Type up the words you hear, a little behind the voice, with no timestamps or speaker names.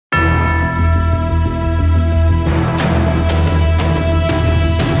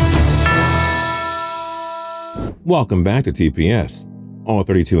Welcome back to TPS. All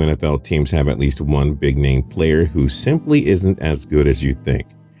 32 NFL teams have at least one big-name player who simply isn't as good as you think.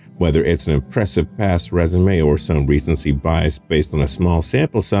 Whether it's an impressive past resume or some recency bias based on a small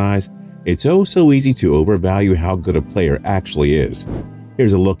sample size, it's oh so easy to overvalue how good a player actually is.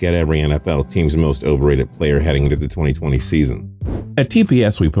 Here's a look at every NFL team's most overrated player heading into the 2020 season. At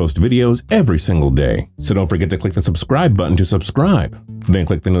TPS, we post videos every single day, so don't forget to click the subscribe button to subscribe. Then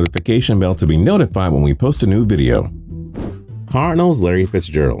click the notification bell to be notified when we post a new video. Cardinals' Larry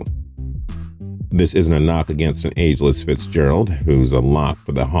Fitzgerald. This isn't a knock against an ageless Fitzgerald, who's a lock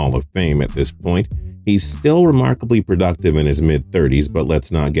for the Hall of Fame at this point. He's still remarkably productive in his mid-30s, but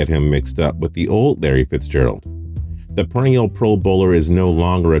let's not get him mixed up with the old Larry Fitzgerald. The perennial Pro Bowler is no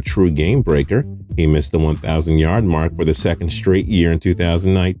longer a true game breaker. He missed the 1,000-yard mark for the second straight year in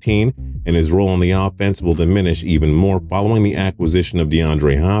 2019, and his role on the offense will diminish even more following the acquisition of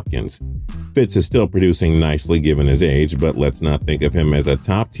DeAndre Hopkins. Fitz is still producing nicely given his age, but let's not think of him as a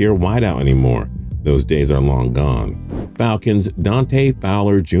top-tier wideout anymore. Those days are long gone. Falcons' Dante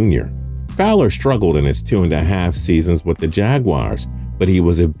Fowler Jr. Fowler struggled in his 2.5 seasons with the Jaguars, but he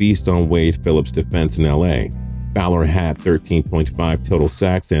was a beast on Wade Phillips' defense in LA. Fowler had 13.5 total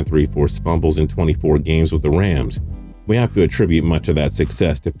sacks and 3 forced fumbles in 24 games with the Rams. We have to attribute much of that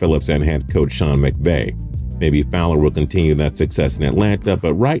success to Phillips and head coach Sean McVay. Maybe Fowler will continue that success in Atlanta,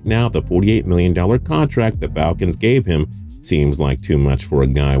 but right now the $48 million contract the Falcons gave him seems like too much for a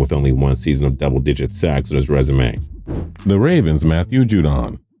guy with only one season of double-digit sacks on his resume. The Ravens' Matthew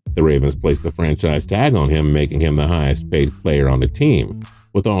Judon. The Ravens placed the franchise tag on him, making him the highest-paid player on the team.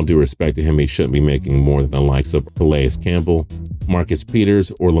 With all due respect to him, he shouldn't be making more than the likes of Calais Campbell, Marcus Peters,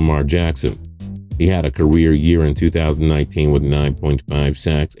 or Lamar Jackson. He had a career year in 2019 with 9.5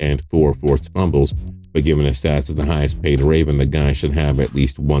 sacks and 4 forced fumbles, but given his stats as the highest-paid Raven, the guy should have at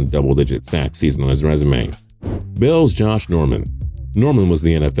least one double-digit sack season on his resume. Bills' Josh Norman. Norman was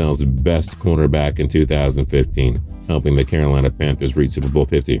the NFL's best cornerback in 2015, helping the Carolina Panthers reach Super Bowl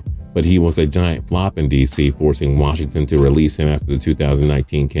 50. But he was a giant flop in D.C., forcing Washington to release him after the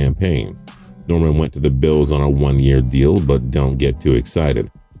 2019 campaign. Norman went to the Bills on a one-year deal, but don't get too excited.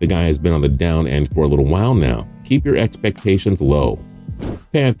 The guy has been on the down end for a little while now. Keep your expectations low.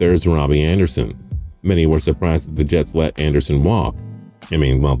 Panthers' Robbie Anderson. Many were surprised that the Jets let Anderson walk. I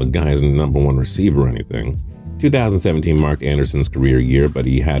mean, well, the guy isn't the #1 receiver or anything. 2017 marked Anderson's career year, but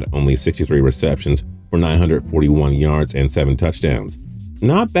he had only 63 receptions for 941 yards and 7 touchdowns.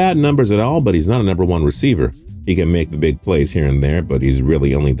 Not bad numbers at all, but he's not a #1 receiver. He can make the big plays here and there, but he's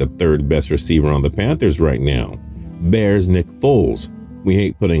really only the 3rd best receiver on the Panthers right now. Bears' Nick Foles. We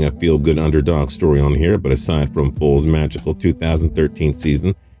hate putting a feel-good underdog story on here, but aside from Foles' magical 2013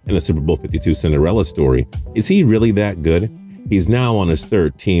 season and the Super Bowl 52 Cinderella story, is he really that good? He's now on his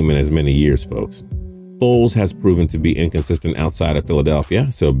 3rd team in as many years, folks. Foles has proven to be inconsistent outside of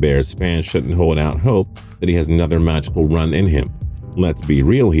Philadelphia, so Bears fans shouldn't hold out hope that he has another magical run in him. Let's be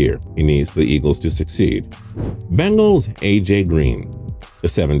real here. He needs the Eagles to succeed. Bengals' A.J. Green. The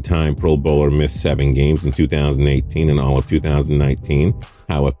 7-time Pro Bowler missed 7 games in 2018 and all of 2019.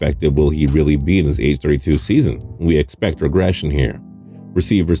 How effective will he really be in his age 32 season? We expect regression here.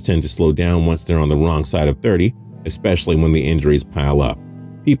 Receivers tend to slow down once they're on the wrong side of 30, especially when the injuries pile up.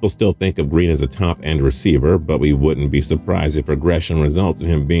 People still think of Green as a top-end receiver, but we wouldn't be surprised if regression results in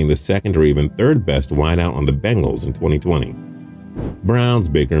him being the 2nd or even 3rd best wideout on the Bengals in 2020. Browns'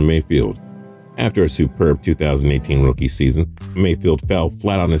 Baker Mayfield. After a superb 2018 rookie season, Mayfield fell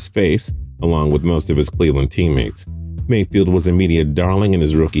flat on his face, along with most of his Cleveland teammates. Mayfield was a media darling in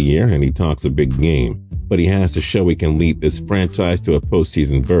his rookie year, and he talks a big game, but he has to show he can lead this franchise to a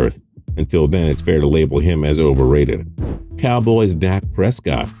postseason berth. Until then, it's fair to label him as overrated. Cowboys' Dak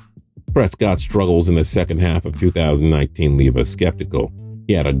Prescott. Prescott's struggles in the second half of 2019 leave us skeptical.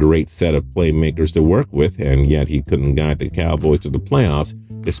 He had a great set of playmakers to work with, and yet he couldn't guide the Cowboys to the playoffs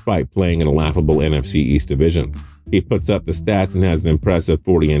despite playing in a laughable NFC East division. He puts up the stats and has an impressive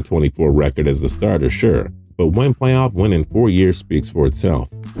 40-24 record as the starter, sure, but one playoff win in 4 years speaks for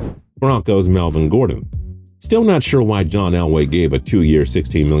itself. Broncos' Melvin Gordon. Still not sure why John Elway gave a 2-year,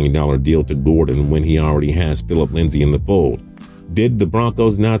 $16 million deal to Gordon when he already has Philip Lindsay in the fold. Did the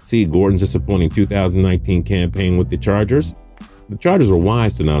Broncos not see Gordon's disappointing 2019 campaign with the Chargers? The Chargers were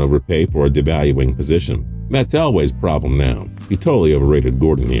wise to not overpay for a devaluing position. That's Elway's problem now. He totally overrated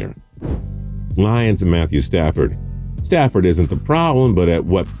Gordon here. Lions' Matthew Stafford. Stafford isn't the problem, but at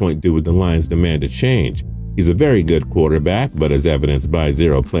what point do the Lions demand a change? He's a very good quarterback, but as evidenced by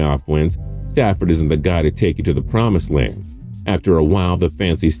 0 playoff wins, Stafford isn't the guy to take you to the promised land. After a while, the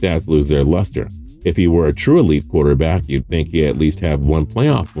fancy stats lose their luster. If he were a true elite quarterback, you'd think he'd at least have 1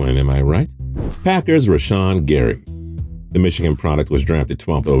 playoff win, am I right? Packers Rashawn Gary. The Michigan product was drafted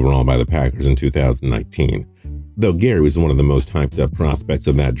 12th overall by the Packers in 2019. Though Gary was one of the most hyped-up prospects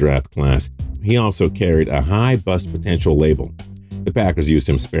of that draft class, he also carried a high bust potential label. The Packers used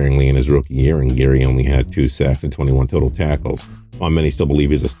him sparingly in his rookie year, and Gary only had 2 sacks and 21 total tackles. While many still believe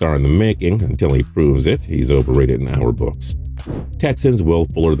he's a star in the making, until he proves it, he's overrated in our books. Texans Will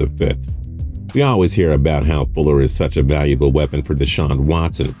Fuller V. We always hear about how Fuller is such a valuable weapon for Deshaun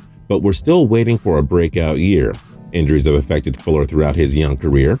Watson, but we're still waiting for a breakout year. Injuries have affected Fuller throughout his young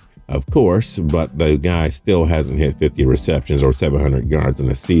career, of course, but the guy still hasn't hit 50 receptions or 700 yards in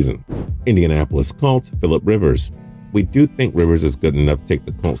a season. Indianapolis Colts Philip Rivers. We do think Rivers is good enough to take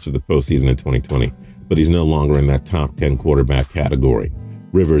the Colts to the postseason in 2020, but he's no longer in that top 10 quarterback category.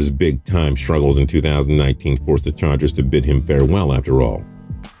 Rivers' big-time struggles in 2019 forced the Chargers to bid him farewell after all.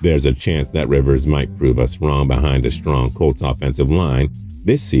 There's a chance that Rivers might prove us wrong behind a strong Colts offensive line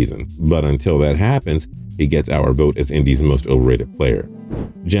this season, but until that happens, he gets our vote as Indy's most overrated player.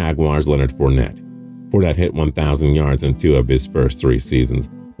 Jaguars Leonard Fournette. Fournette hit 1,000 yards in 2 of his first 3 seasons,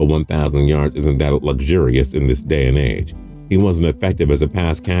 but 1,000 yards isn't that luxurious in this day and age. He wasn't effective as a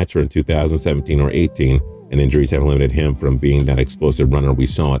pass catcher in 2017 or 18, and injuries have limited him from being that explosive runner we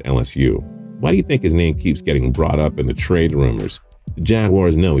saw at LSU. Why do you think his name keeps getting brought up in the trade rumors? The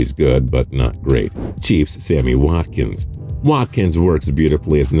Jaguars know he's good, but not great. Chiefs Sammy Watkins. Watkins works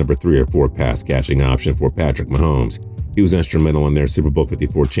beautifully as the number 3 or 4 pass catching option for Patrick Mahomes. He was instrumental in their Super Bowl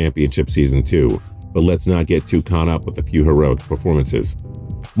 54 championship season too, but let's not get too caught up with a few heroic performances.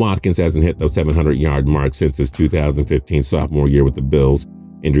 Watkins hasn't hit the 700-yard mark since his 2015 sophomore year with the Bills.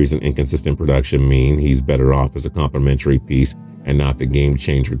 Injuries and inconsistent production mean he's better off as a complementary piece and not the game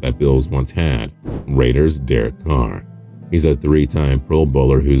changer that Bills once had. Raiders Derek Carr. He's a 3-time Pro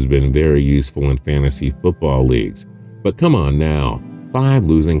Bowler who's been very useful in fantasy football leagues. But come on now, 5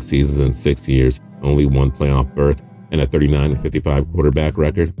 losing seasons in 6 years, only 1 playoff berth, and a 39-55 quarterback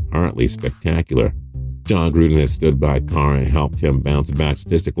record are at least spectacular. John Gruden has stood by Carr and helped him bounce back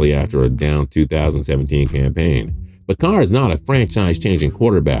statistically after a down 2017 campaign. But Carr is not a franchise-changing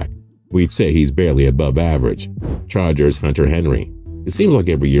quarterback. We'd say he's barely above average. Chargers Hunter Henry. It seems like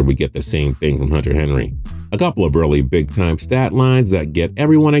every year we get the same thing from Hunter Henry. A couple of early big-time stat lines that get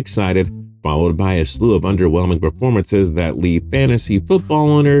everyone excited, followed by a slew of underwhelming performances that leave fantasy football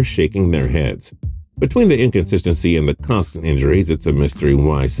owners shaking their heads. Between the inconsistency and the constant injuries, it's a mystery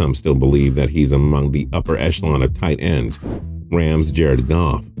why some still believe that he's among the upper echelon of tight ends. Rams Jared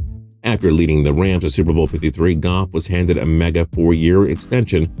Goff. After leading the Rams to Super Bowl 53, Goff was handed a mega 4-year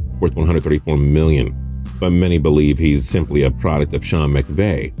extension worth $134 million. But many believe he's simply a product of Sean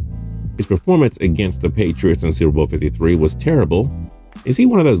McVay. His performance against the Patriots in Super Bowl 53 was terrible. Is he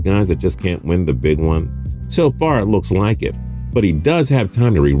one of those guys that just can't win the big one? So far, it looks like it. But he does have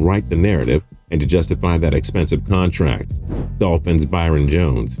time to rewrite the narrative and to justify that expensive contract. Dolphins Byron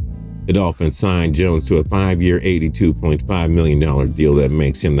Jones. The Dolphins signed Jones to a 5-year, $82.5 million deal that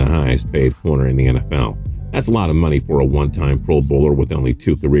makes him the highest paid corner in the NFL. That's a lot of money for a one-time Pro Bowler with only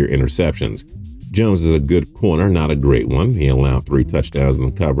 2 career interceptions. Jones is a good corner, not a great one. He allowed 3 touchdowns in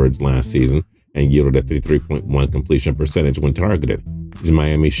the coverage last season and yielded a 53.1 completion percentage when targeted. Is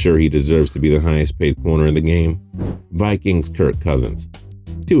Miami sure he deserves to be the highest paid corner in the game? Vikings Kirk Cousins.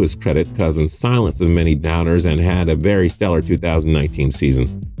 To his credit, Cousins silenced the many doubters and had a very stellar 2019 season,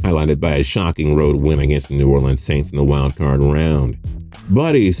 highlighted by a shocking road win against the New Orleans Saints in the wild-card round.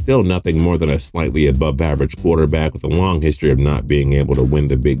 But he's still nothing more than a slightly above-average quarterback with a long history of not being able to win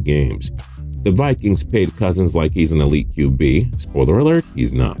the big games. The Vikings paid Cousins like he's an elite QB. Spoiler alert,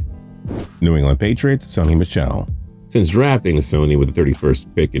 he's not. New England Patriots Sonny Michel. Since drafting Sony with the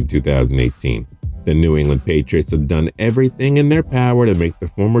 31st pick in 2018, the New England Patriots have done everything in their power to make the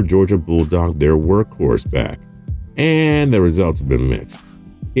former Georgia Bulldog their workhorse back. And the results have been mixed.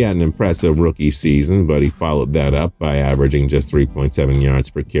 He had an impressive rookie season, but he followed that up by averaging just 3.7 yards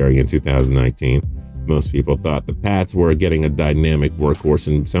per carry in 2019. Most people thought the Pats were getting a dynamic workhorse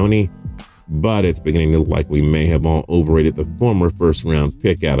in Sony, but it's beginning to look like we may have all overrated the former first-round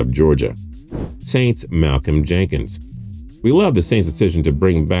pick out of Georgia. Saints Malcolm Jenkins. We love the Saints' decision to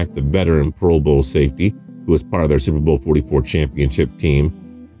bring back the veteran Pro Bowl safety, who was part of their Super Bowl 44 championship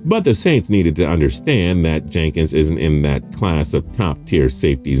team. But the Saints needed to understand that Jenkins isn't in that class of top-tier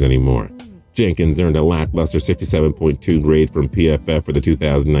safeties anymore. Jenkins earned a lackluster 67.2 grade from PFF for the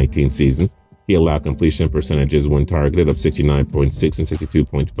 2019 season. He allowed completion percentages when targeted of 69.6 and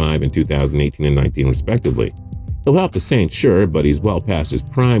 62.5 in 2018 and 19 respectively. He'll help the Saints, sure, but he's well past his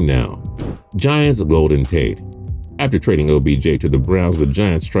prime now. Giants Golden Tate. After trading OBJ to the Browns, the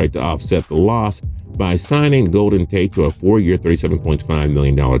Giants tried to offset the loss by signing Golden Tate to a 4-year, $37.5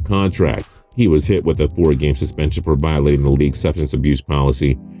 million contract. He was hit with a 4-game suspension for violating the league's substance abuse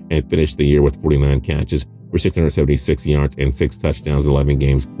policy and finished the year with 49 catches for 676 yards and 6 touchdowns, 11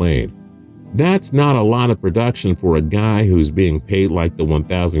 games played. That's not a lot of production for a guy who's being paid like the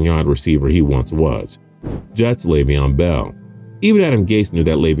 1,000-yard receiver he once was. Jets Le'Veon Bell. Even Adam Gase knew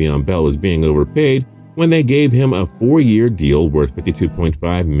that Le'Veon Bell was being overpaid when they gave him a 4-year deal worth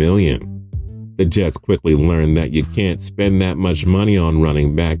 $52.5 million. The Jets quickly learned that you can't spend that much money on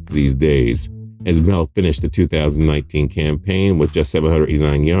running backs these days, as Bell finished the 2019 campaign with just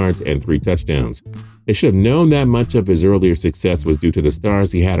 789 yards and 3 touchdowns. They should have known that much of his earlier success was due to the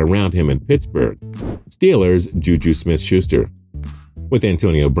stars he had around him in Pittsburgh. Steelers Juju Smith-Schuster. With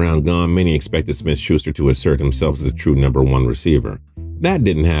Antonio Brown gone, many expected Smith-Schuster to assert himself as a true number 1 receiver. That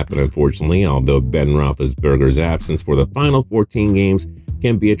didn't happen, unfortunately, although Ben Roethlisberger's absence for the final 14 games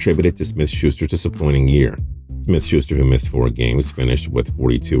can be attributed to Smith-Schuster's disappointing year. Smith-Schuster, who missed 4 games, finished with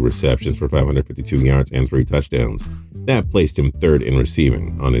 42 receptions for 552 yards and 3 touchdowns. That placed him 3rd in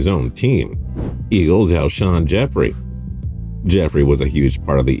receiving on his own team. Eagles Alshon Jeffrey. Jeffrey was a huge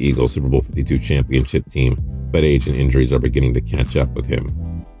part of the Eagles' Super Bowl 52 championship team, but age and injuries are beginning to catch up with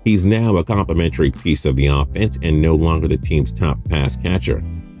him. He's now a complementary piece of the offense and no longer the team's top pass catcher.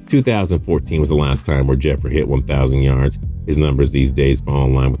 2014 was the last time where Jeffrey hit 1,000 yards. His numbers these days fall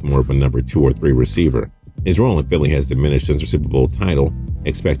in line with more of a number 2 or 3 receiver. His role in Philly has diminished since their Super Bowl title.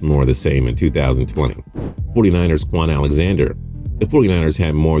 Expect more of the same in 2020. 49ers Quan Alexander. The 49ers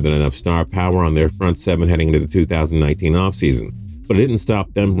had more than enough star power on their front 7 heading into the 2019 offseason, but it didn't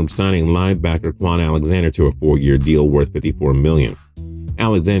stop them from signing linebacker Quan Alexander to a 4-year deal worth $54 million.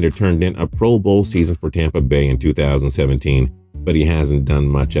 Alexander turned in a Pro Bowl season for Tampa Bay in 2017, but he hasn't done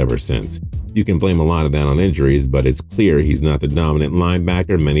much ever since. You can blame a lot of that on injuries, but it's clear he's not the dominant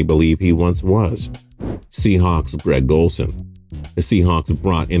linebacker many believe he once was. Seahawks Greg Olsen. The Seahawks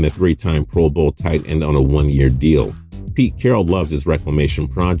brought in the 3-time Pro Bowl tight end on a 1-year deal. Pete Carroll loves his reclamation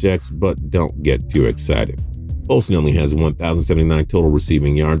projects, but don't get too excited. Olsen only has 1,079 total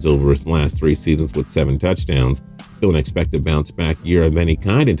receiving yards over his last 3 seasons with 7 touchdowns. Don't expect a bounce-back year of any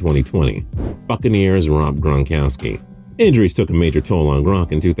kind in 2020. Buccaneers Rob Gronkowski. Injuries took a major toll on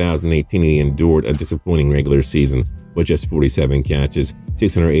Gronk in 2018 and he endured a disappointing regular season with just 47 catches,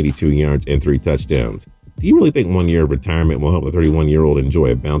 682 yards, and 3 touchdowns. Do you really think 1 year of retirement will help a 31-year-old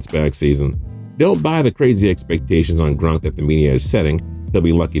enjoy a bounce-back season? Don't buy the crazy expectations on Gronk that the media is setting. He'll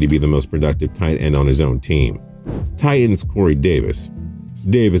be lucky to be the most productive tight end on his own team. Titans Corey Davis.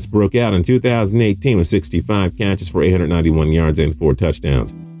 Davis broke out in 2018 with 65 catches for 891 yards and 4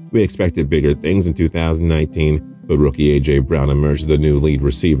 touchdowns. We expected bigger things in 2019, but rookie A.J. Brown emerged as the new lead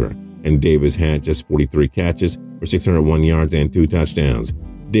receiver, and Davis had just 43 catches for 601 yards and 2 touchdowns.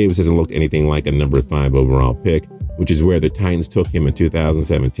 Davis hasn't looked anything like a number 5 overall pick, which is where the Titans took him in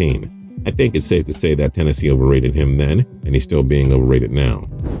 2017. I think it's safe to say that Tennessee overrated him then, and he's still being overrated now.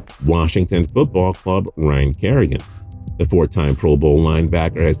 Washington Football Club Ryan Kerrigan. The 4-time Pro Bowl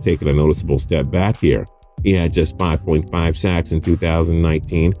linebacker has taken a noticeable step back here. He had just 5.5 sacks in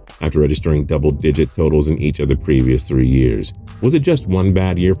 2019 after registering double-digit totals in each of the previous 3 years. Was it just one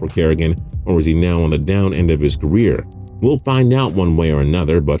bad year for Kerrigan, or is he now on the down end of his career? We'll find out one way or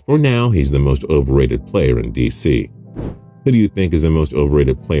another, but for now, he's the most overrated player in DC. Who do you think is the most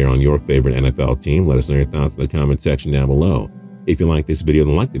overrated player on your favorite NFL team? Let us know your thoughts in the comment section down below. If you like this video,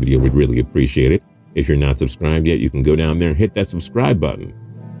 then like the video. We'd really appreciate it. If you're not subscribed yet, you can go down there and hit that subscribe button.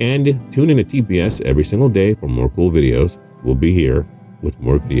 And tune in to TPS every single day for more cool videos. We'll be here with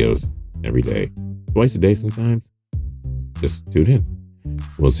more videos every day. Twice a day sometimes. Just tune in.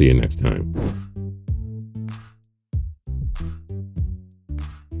 We'll see you next time.